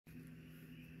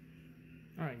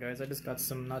Alright guys, I just got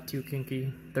some not too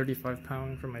kinky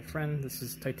 35-pound from my friend. This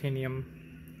is titanium,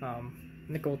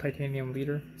 nickel titanium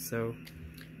leader. So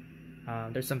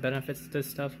there's some benefits to this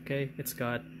stuff, okay? It's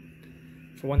got,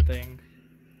 for one thing,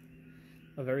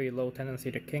 a very low tendency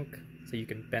to kink, so you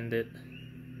can bend it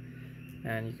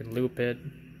and you can loop it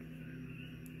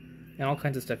and all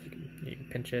kinds of stuff. You can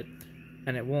pinch it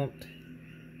and it won't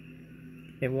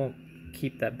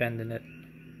keep that bend in it,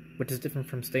 which is different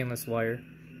from stainless wire,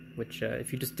 which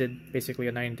if you just did basically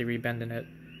a 90-degree bend in it,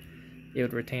 it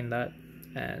would retain that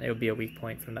and it would be a weak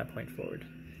point from that point forward.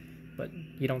 But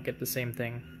you don't get the same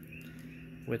thing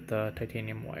with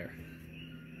titanium wire.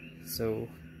 So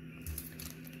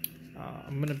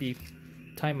I'm gonna be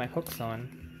tying my hooks on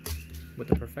with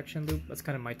the perfection loop. That's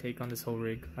kind of my take on this whole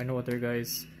rig. I know other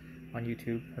guys on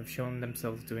YouTube have shown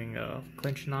themselves doing a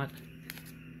clinch knot.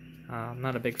 I'm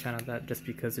not a big fan of that just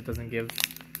because it doesn't give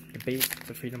the bait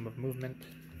the freedom of movement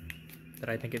that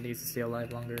I think it needs to stay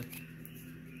alive longer.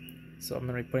 So I'm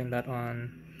going to be putting that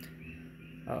on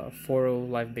 4.0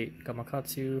 live bait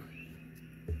Gamakatsu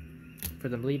for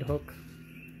the lead hook,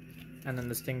 and then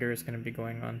the stinger is going to be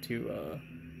going on to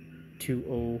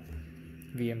 2.0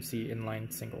 VMC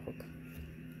inline single hook.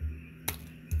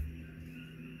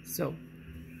 So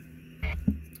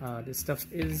this stuff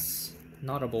is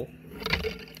knottable.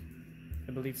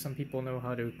 I believe some people know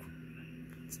how to.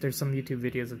 There's some YouTube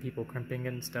videos of people crimping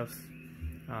and stuff.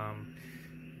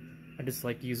 I just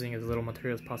like using as little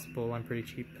material as possible. I'm pretty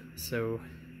cheap, so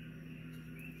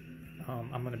I'm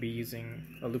going to be using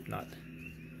a loop knot.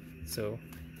 So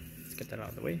let's get that out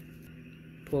of the way.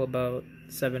 Pull about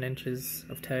 7 inches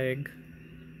of tag,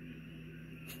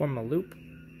 form a loop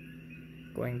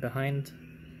going behind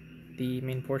the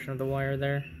main portion of the wire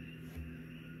there.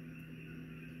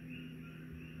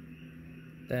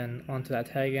 Then onto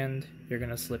that tag end, you're going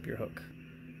to slip your hook.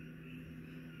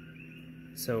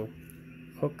 So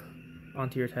hook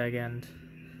onto your tag end,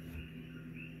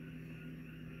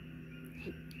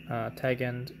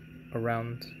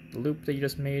 around the loop that you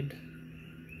just made.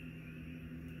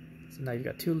 So now you've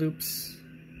got 2 loops,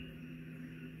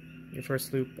 your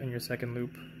first loop and your second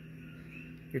loop.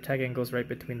 Your tag end goes right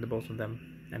between the both of them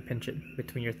and pinch it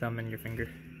between your thumb and your finger.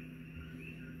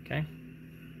 Okay?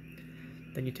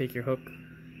 Then you take your hook,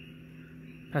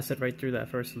 pass it right through that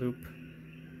first loop,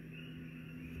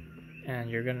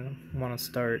 and you're gonna want to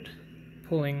start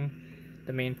pulling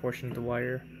the main portion of the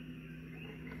wire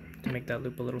to make that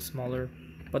loop a little smaller,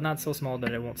 but not so small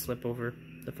that it won't slip over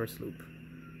the first loop.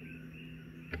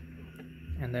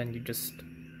 And then you just,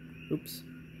 oops,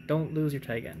 don't lose your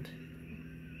tag end.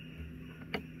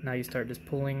 Now you start just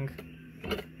pulling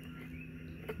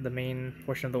the main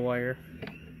portion of the wire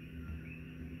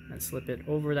and slip it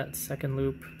over that second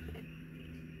loop.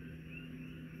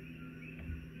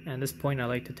 And at this point I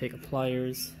like to take a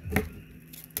pliers,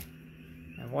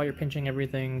 and while you're pinching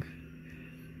everything,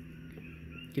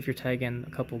 give your tag end a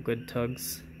couple good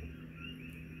tugs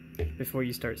before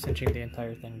you start cinching the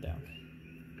entire thing down.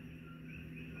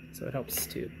 So it helps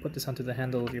to put this onto the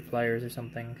handle of your pliers or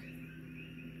something,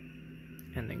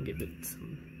 and then give it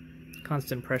some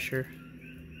constant pressure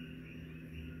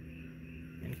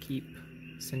and keep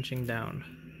cinching down.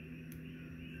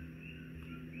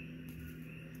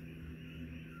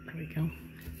 There we go.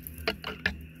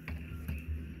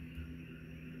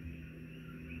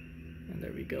 And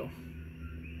there we go.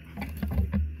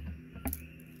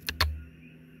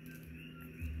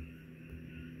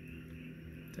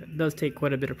 It does take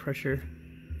quite a bit of pressure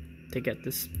to get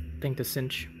this thing to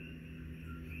cinch.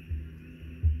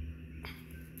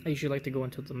 I usually like to go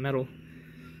until the metal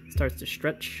starts to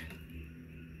stretch.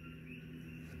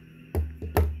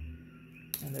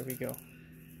 And there we go.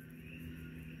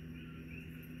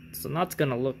 So knot's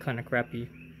gonna look kind of crappy.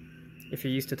 If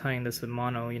you're used to tying this with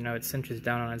mono, you know, it cinches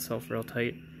down on itself real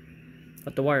tight.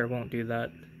 But the wire won't do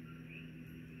that.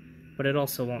 But it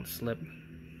also won't slip.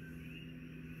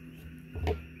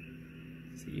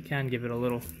 So you can give it a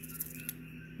little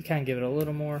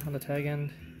more on the tag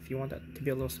end if you want that to be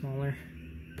a little smaller.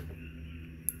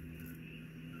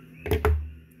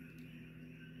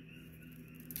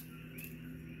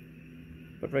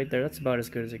 But right there, that's about as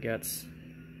good as it gets.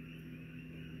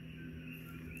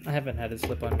 I haven't had it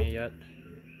slip on me yet.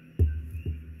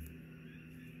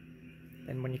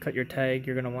 And when you cut your tag,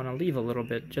 you're going to want to leave a little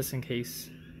bit just in case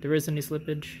there is any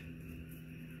slippage.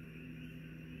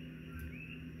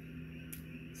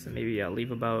 So maybe I'll leave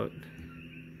about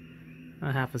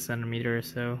a half a centimeter or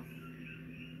so.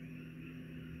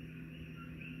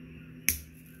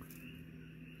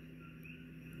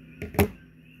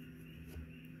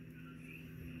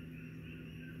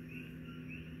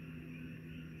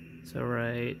 So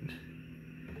right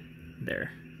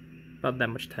there. About that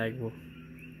much tag will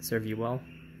serve you well.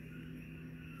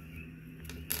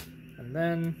 And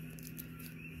then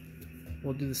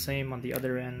we'll do the same on the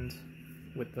other end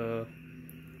with the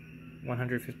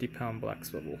 150-pound black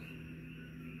swivel.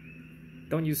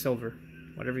 Don't use silver,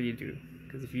 whatever you do,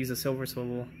 because if you use a silver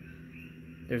swivel,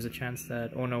 there's a chance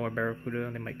that Ono or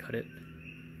Barracuda, they might cut it.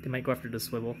 They might go after the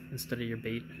swivel instead of your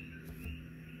bait.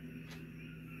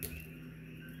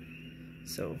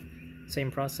 So,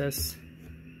 same process.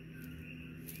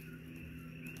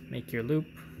 Make your loop.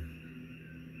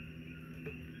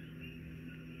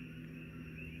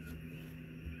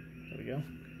 There we go.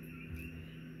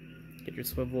 Get your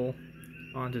swivel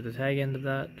onto the tag end of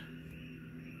that.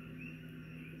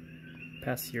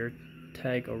 Pass your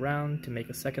tag around to make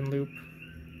a second loop.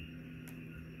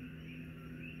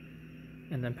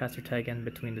 And then pass your tag end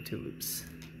between the two loops.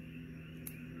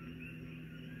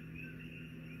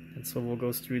 And swivel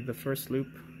goes through the first loop.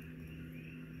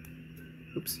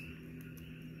 Oops.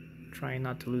 Try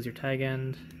not to lose your tag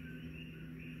end.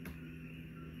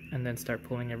 And then start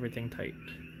pulling everything tight.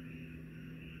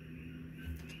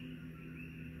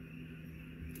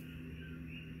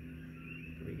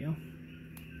 There we go.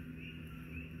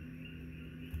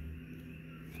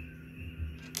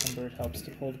 Remember, it helps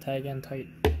to pull the tag end tight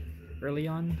early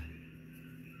on.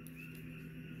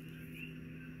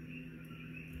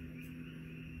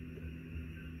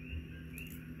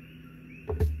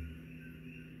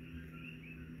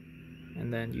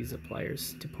 And then use the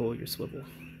pliers to pull your swivel.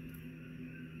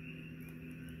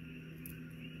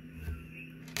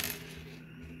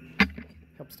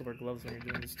 Helps to wear gloves when you're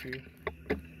doing this too,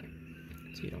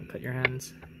 so you don't cut your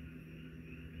hands.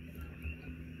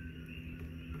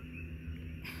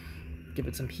 Give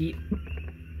it some heat.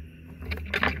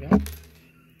 There we go.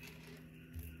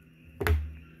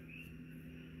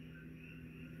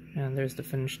 And there's the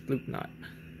finished loop knot.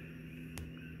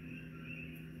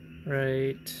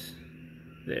 Right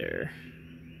there.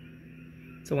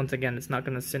 So once again, it's not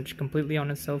going to cinch completely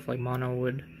on itself like mono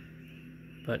would,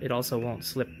 but it also won't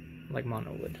slip like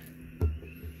mono would.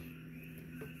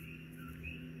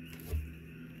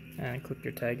 And clip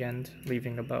your tag end,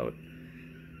 leaving about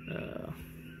a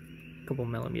couple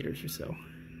millimeters or so.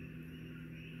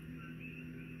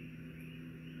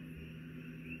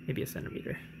 Maybe a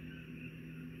centimeter.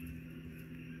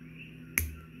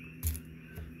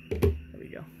 There we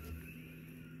go.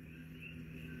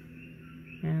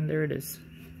 And there it is.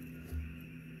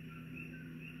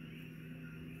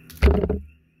 I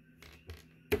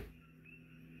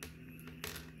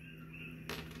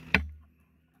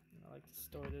like to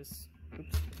store this.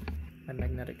 Oops, my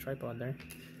magnetic tripod there.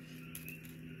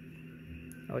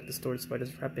 I like to store this by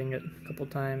just wrapping it a couple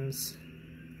times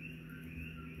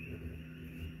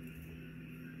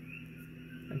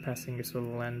and passing your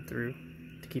swivel end through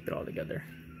to keep it all together,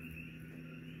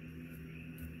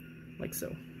 like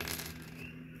so.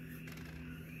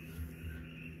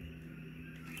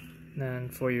 Then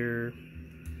for your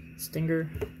stinger,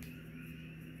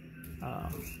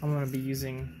 I'm going to be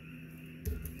using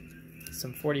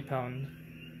some 40-pound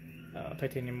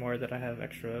titanium ore that I have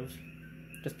extra of,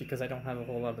 just because I don't have a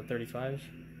whole lot of 35.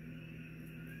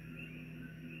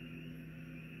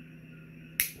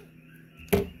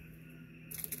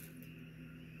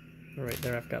 Right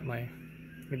there I've got my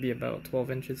maybe about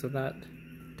 12 inches of that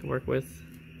to work with.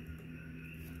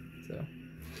 So,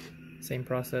 same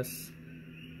process.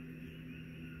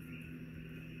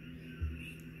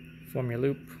 Form your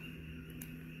loop.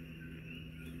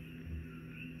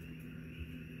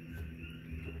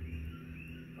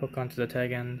 Hook onto the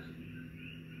tag end.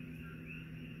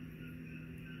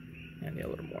 And yeah, a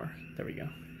little more. There we go.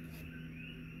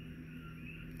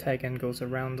 Tag end goes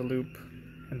around the loop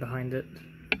and behind it.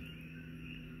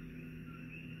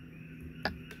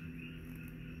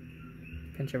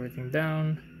 Pinch everything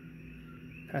down.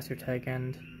 Pass your tag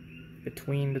end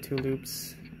between the two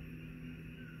loops.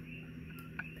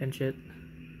 Pinch it.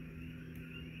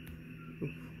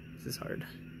 Oof, this is hard.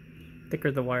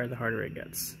 Thicker the wire, the harder it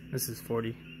gets. This is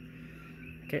 40.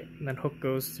 Okay, and then hook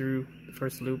goes through the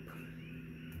first loop.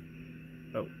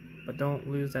 Oh, but don't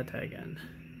lose that tag end.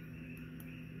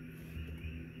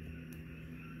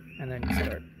 And then you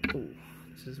start. Ooh,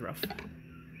 this is rough.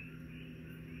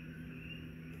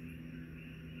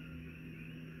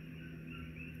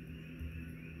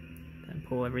 Then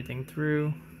pull everything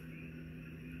through.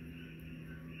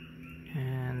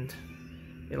 And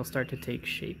it'll start to take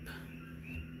shape.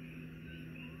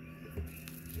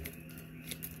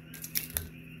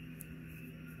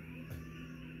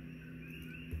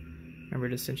 Remember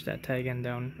to cinch that tag end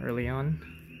down early on.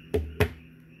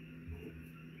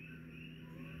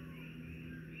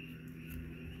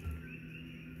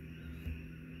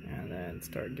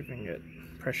 then start giving it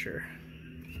pressure.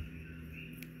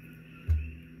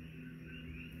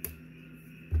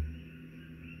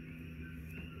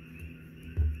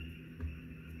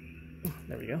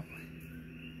 There we go.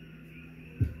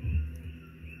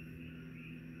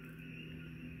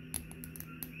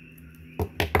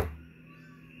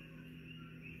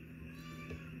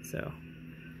 So,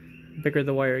 the bigger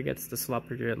the wire gets, the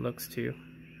sloppier it looks too.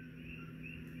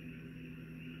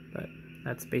 But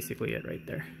that's basically it right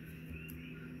there.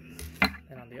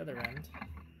 And on the other end,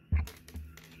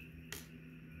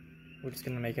 we're just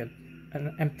going to make it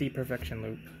an empty perfection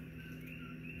loop.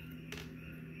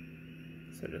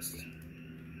 So just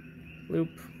loop,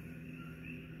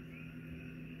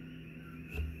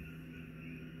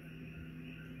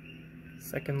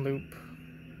 second loop,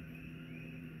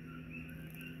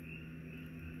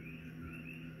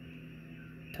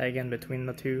 tag in between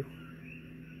the two,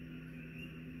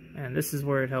 and this is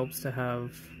where it helps to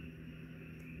have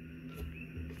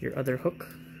your other hook.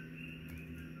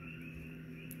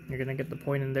 You're gonna get the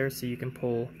point in there so you can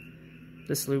pull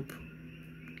this loop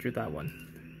through that one.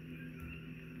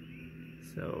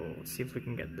 So let's see if we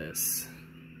can get this.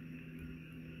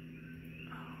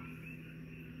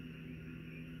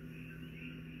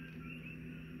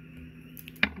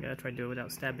 You gotta try to do it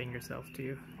without stabbing yourself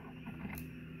too.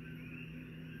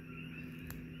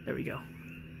 There we go.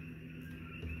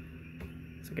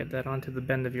 So get that onto the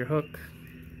bend of your hook.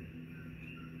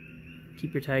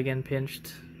 Keep your tag end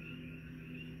pinched.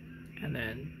 And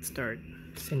then start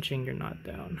cinching your knot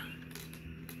down.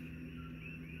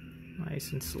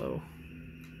 Nice and slow.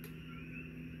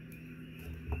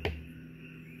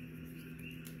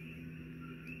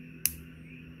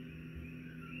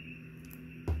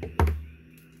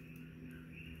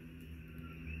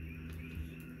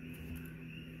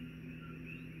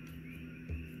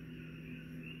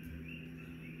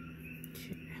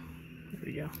 There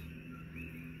we go.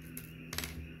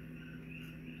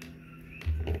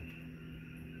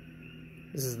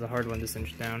 This is the hard one to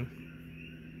cinch down.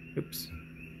 Oops.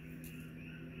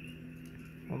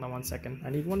 Hold on one second. I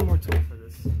need one more tool for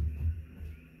this.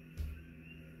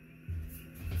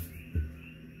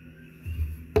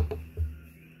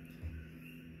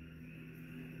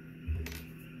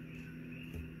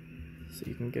 So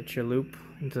you can get your loop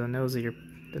into the nose of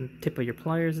the tip of your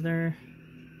pliers there.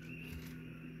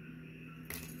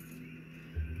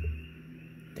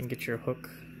 Then get your hook.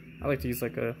 I like to use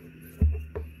like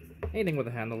anything with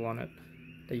a handle on it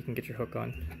that you can get your hook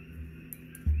on.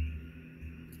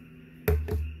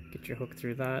 Get your hook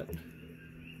through that.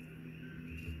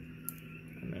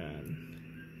 And then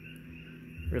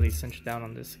really cinch down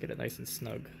on this, get it nice and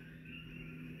snug.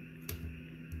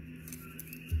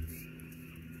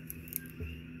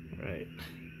 Right.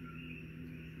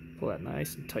 Pull that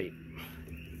nice and tight.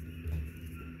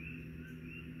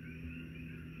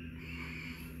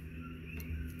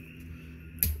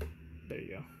 There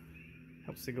you go.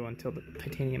 Helps to go until the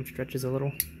titanium stretches a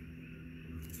little.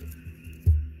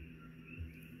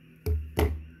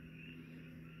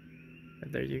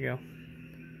 And there you go.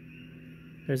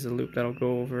 There's a loop that'll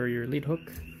go over your lead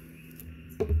hook.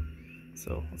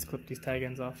 So let's clip these tag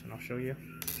ends off and I'll show you.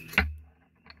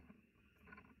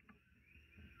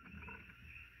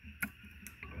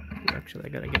 Actually, I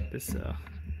gotta get this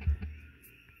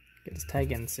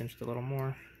tag end cinched a little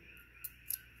more.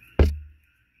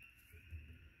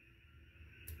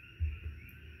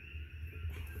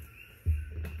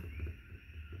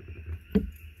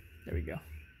 There we go.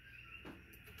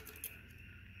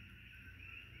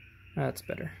 That's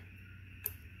better.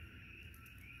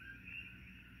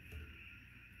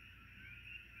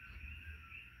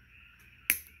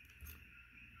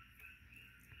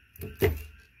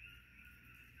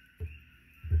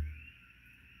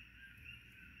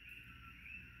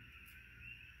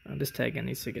 This tag end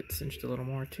needs to get cinched a little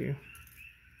more too.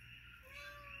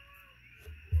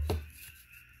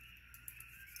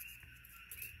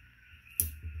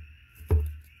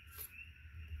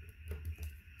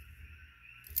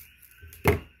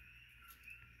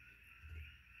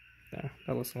 There,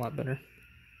 that looks a lot better.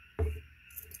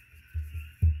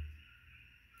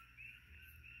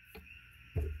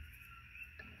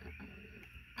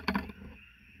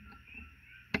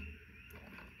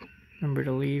 Remember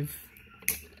to leave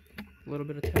a little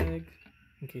bit of tag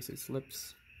in case it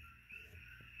slips.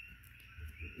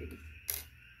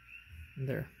 And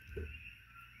there.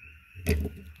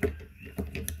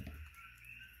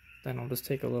 Then I'll just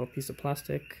take a little piece of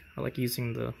plastic. I like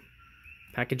using the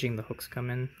packaging the hooks come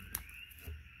in.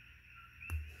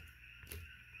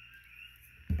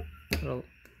 A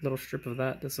little strip of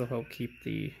that. This will help keep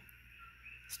the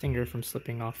stinger from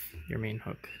slipping off your main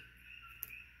hook.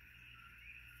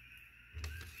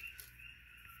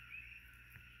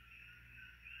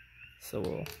 So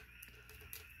we'll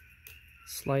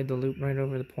slide the loop right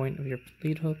over the point of your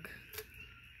lead hook,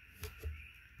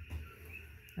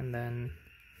 and then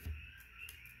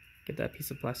get that piece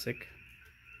of plastic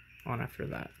on after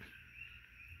that.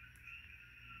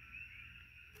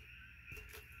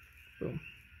 Boom.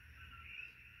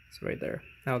 It's right there.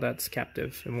 Now that's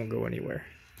captive, it won't go anywhere.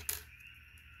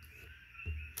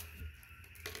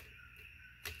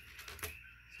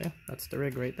 So yeah, that's the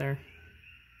rig right there.